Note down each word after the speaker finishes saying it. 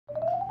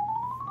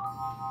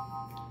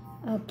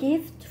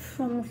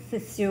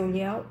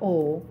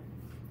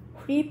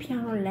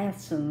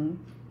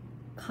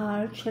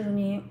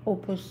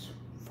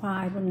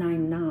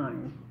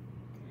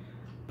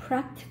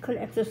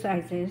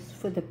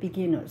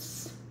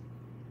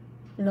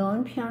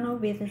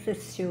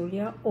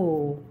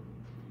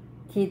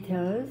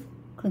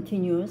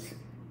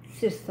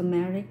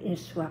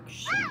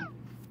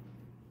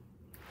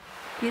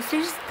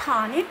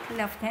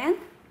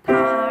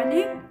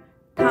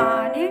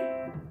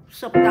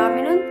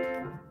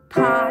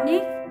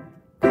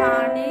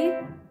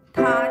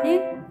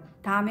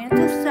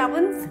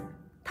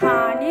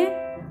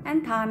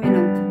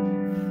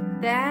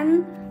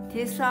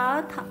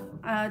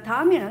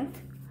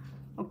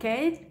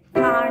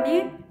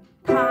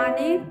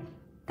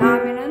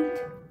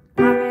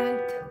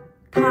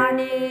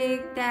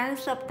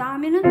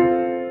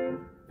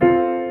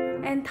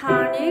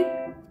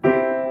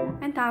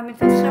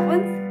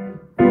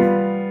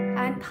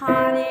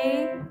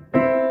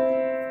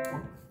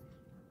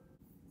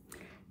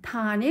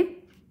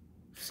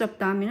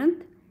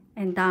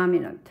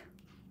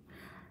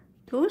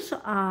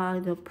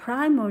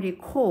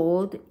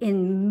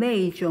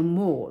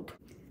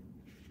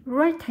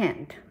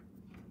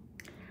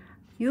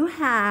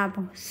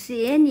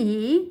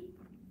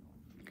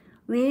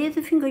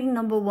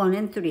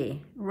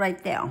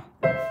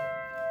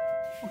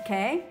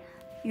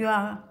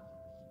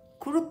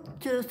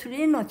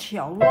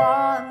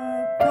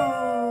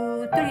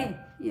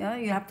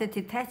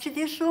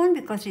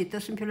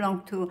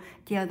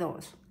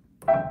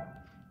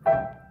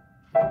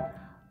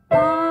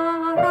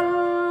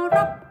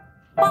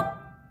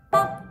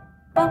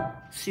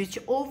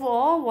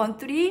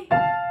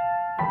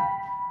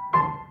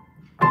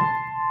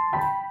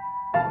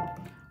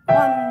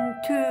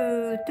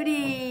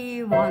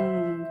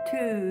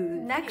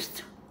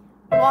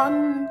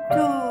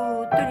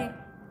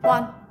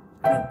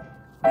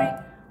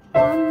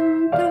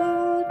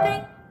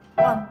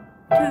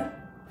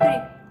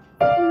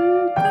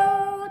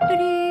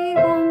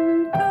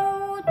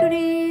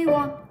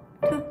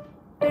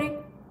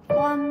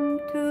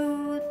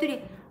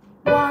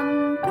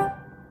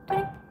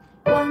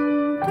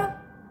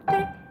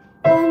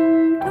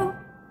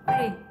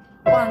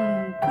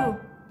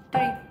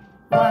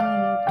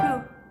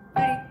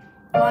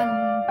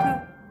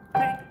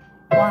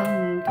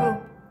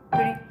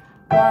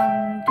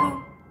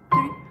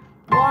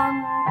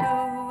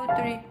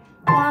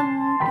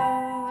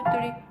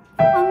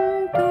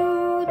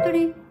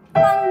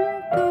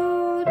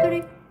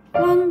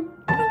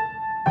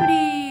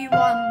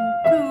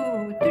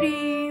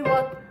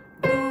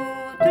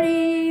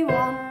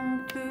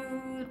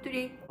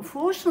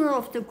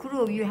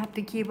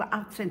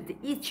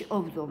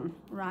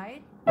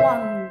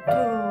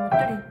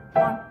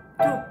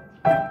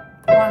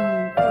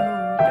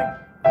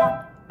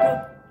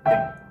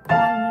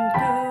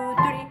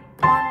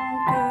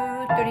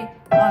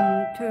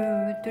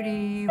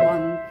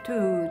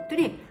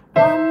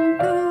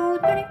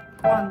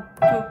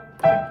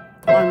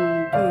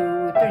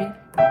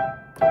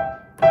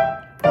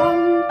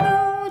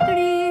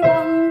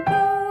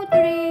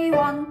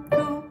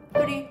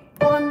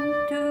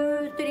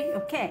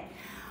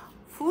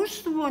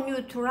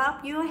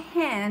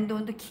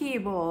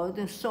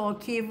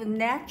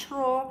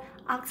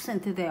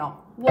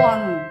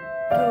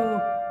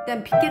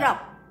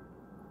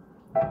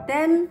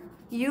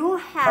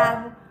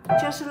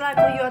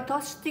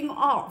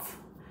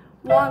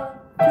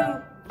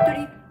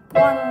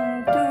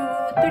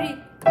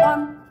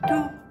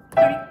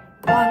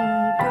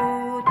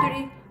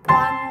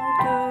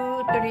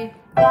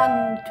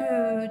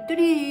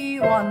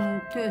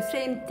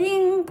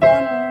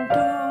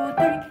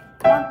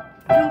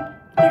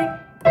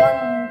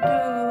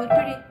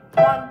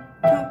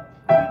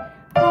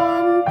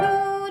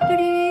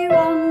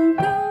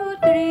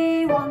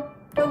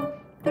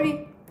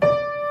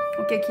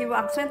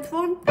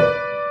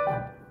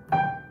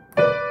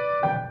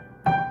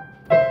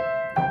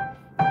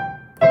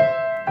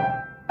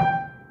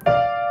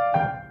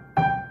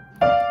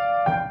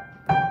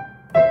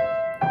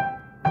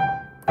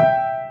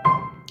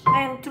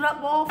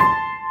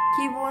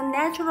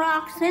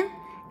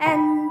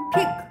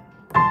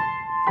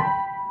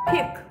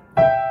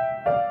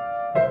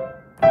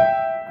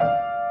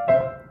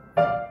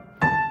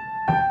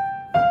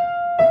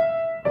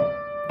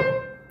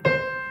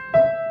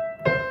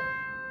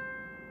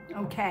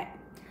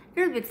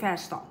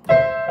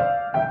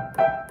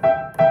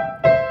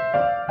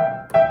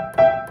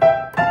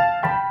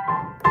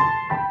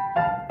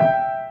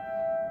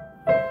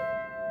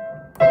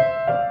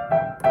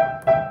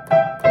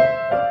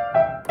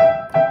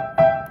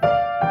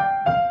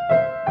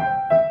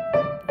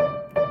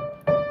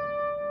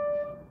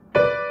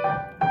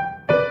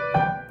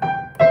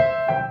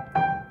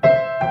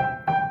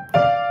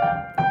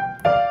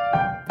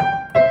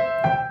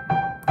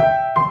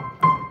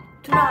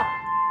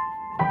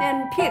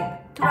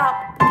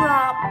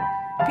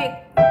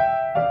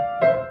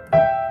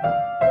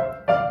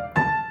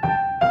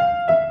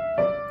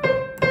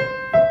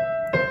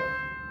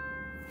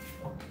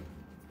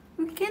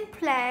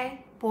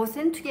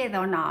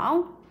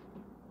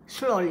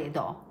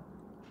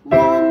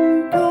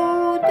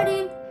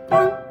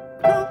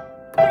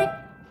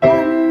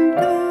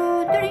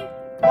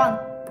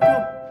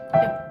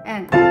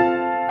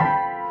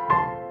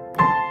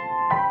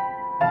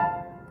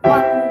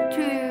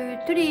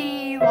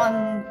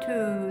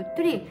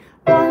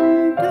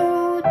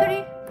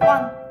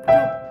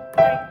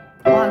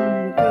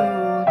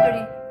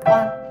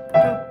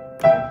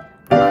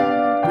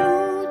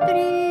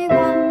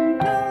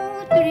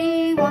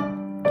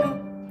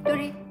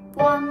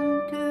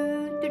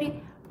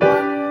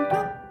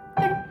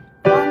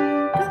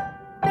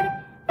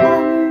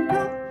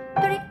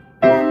three,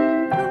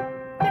 1, 2,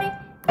 3,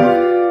 1,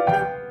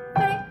 2,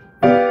 3,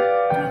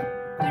 2,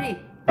 3.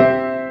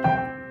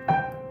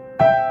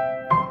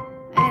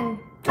 And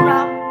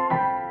drop,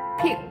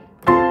 pick,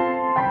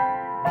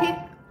 pick.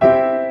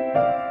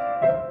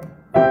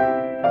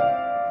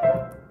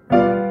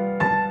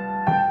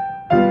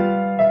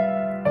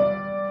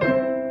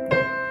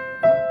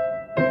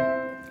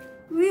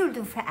 We'll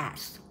do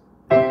fast.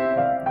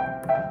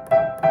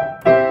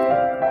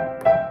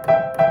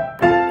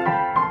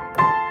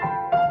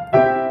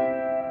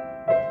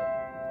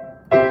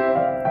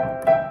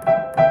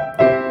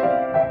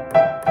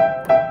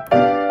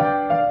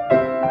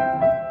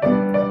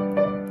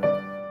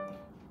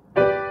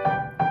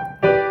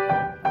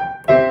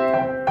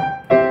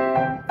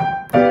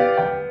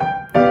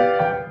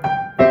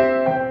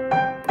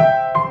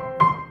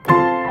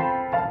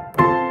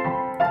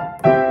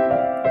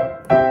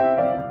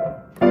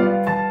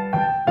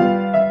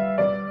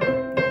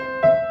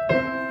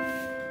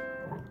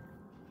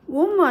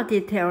 One more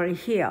detail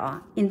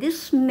here. In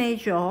this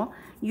measure,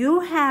 you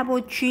have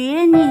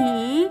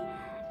Czerny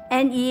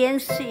and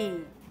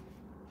ENC.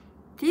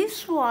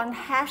 This one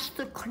has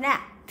to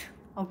connect,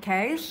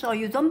 okay? So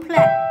you don't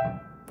play.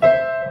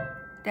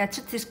 That's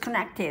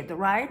disconnected,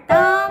 right?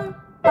 Dum,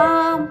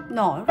 bum,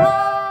 no.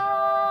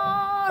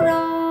 Rum,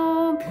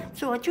 rum.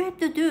 So what you have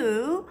to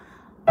do,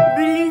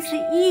 release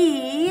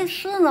E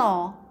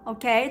sooner,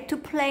 okay, to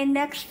play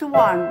next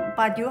one.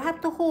 But you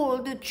have to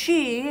hold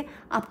G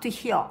up to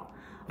here.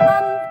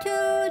 1,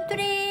 2,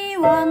 3,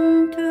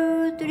 1,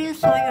 2, 3.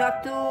 So you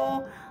have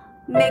to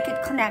make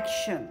it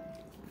connection.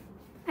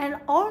 And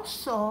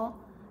also,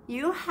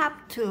 you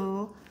have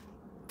to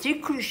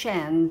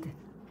decrescend.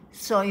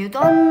 So you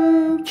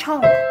don't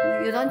chunk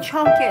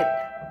it.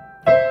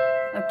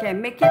 Okay,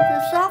 make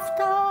it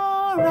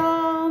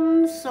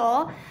softer.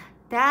 So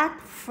that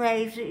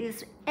phrase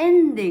is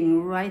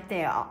ending right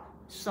there.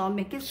 So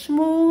make it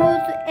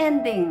smooth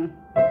ending.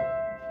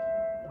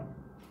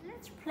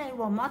 Let's play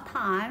one more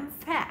time,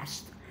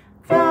 fast.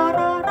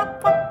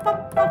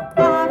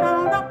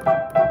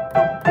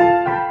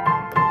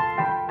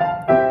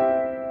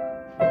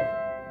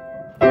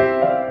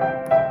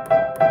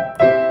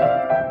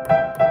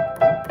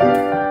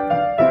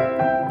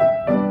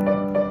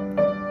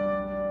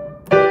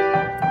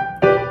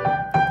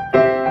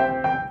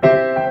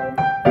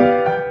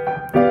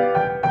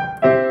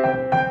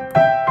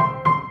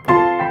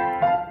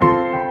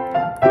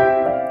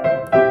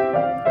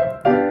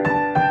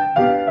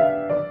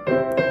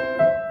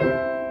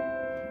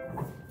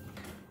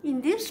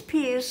 In this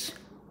piece,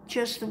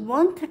 just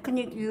one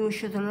technique you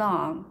should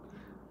learn,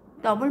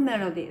 double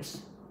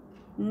melodies,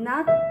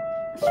 not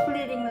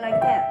splitting like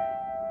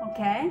that,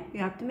 okay? You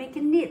have to make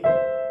it neat.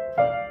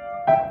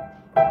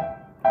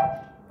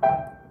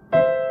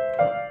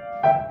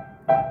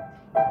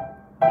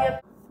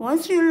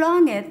 Once you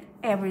learn it,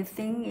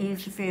 everything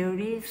is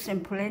very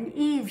simple and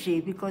easy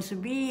because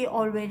we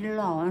already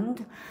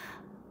learned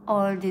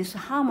all this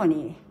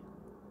harmony,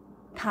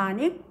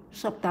 tonic,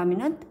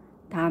 subdominant,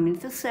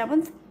 dominant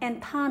seventh,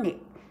 and tonic.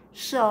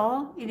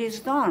 So it is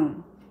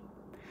done.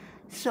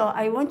 So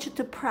I want you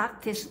to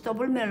practice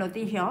double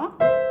melody here.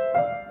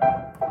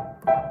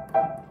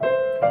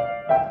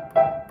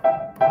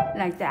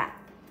 Like that.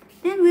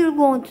 Then we'll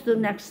go on to the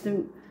next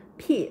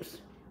piece.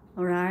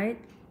 All right?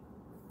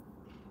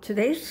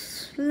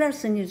 Today's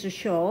lesson is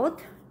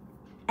short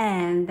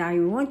and I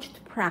want you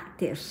to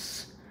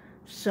practice.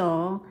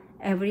 So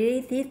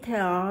every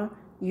detail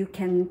you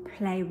can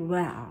play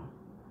well.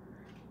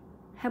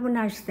 Have a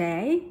nice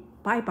day.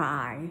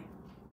 Bye-bye.